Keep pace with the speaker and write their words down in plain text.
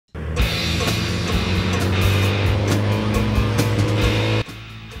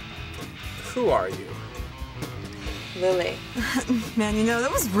are you? Lily. Man, you know,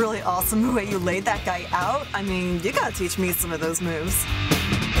 that was really awesome the way you laid that guy out. I mean, you gotta teach me some of those moves.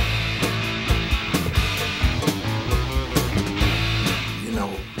 You know,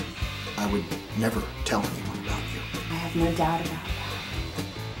 I would never tell anyone about you. I have no doubt about that.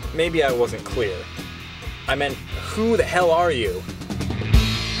 Maybe I wasn't clear. I meant, who the hell are you?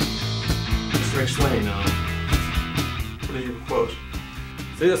 Mr. Explain, what do you propose?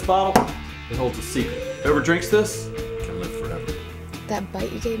 See this bottle? It holds a secret. Whoever drinks this can live forever. That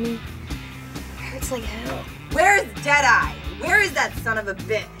bite you gave me hurts like hell. Where's Deadeye? Where is that son of a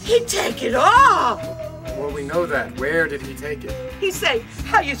bitch? He'd take it all. Well, we know that. Where did he take it? He say,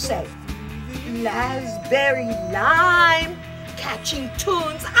 how you say? Raspberry lime, catching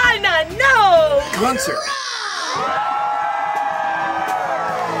tunes, I not know. Grunzer.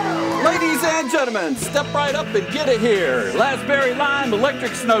 Ladies and gentlemen, step right up and get it here. Raspberry Lime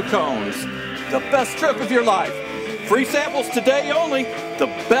Electric Snow Cones. The best trip of your life. Free samples today only. The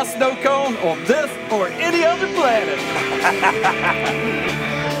best snow cone on this or any other planet.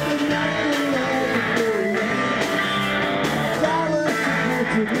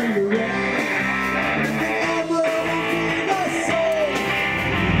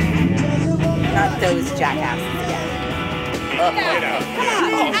 Not those jackasses again.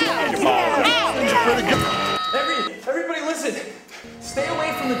 Everybody listen. Stay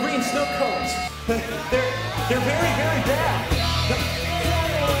away from the green snow cones. They're very, very bad.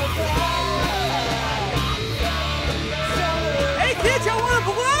 Hey kids, y'all want a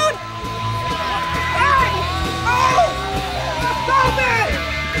balloon? Hey! Oh! Stop it!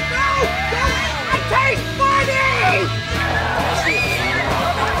 No! I taste funny!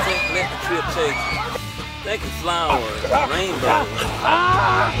 Let the trip take you. Thank you, flowers, rainbows.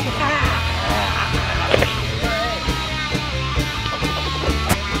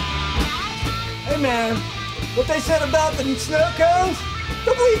 Hey man, what they said about the snow cones?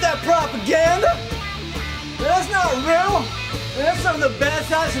 Don't believe that propaganda. That's not real. That's some of the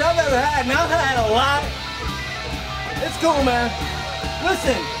best ice I've ever had, and I've had a lot. It's cool, man.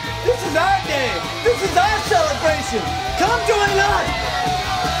 Listen, this is our day. This is our celebration.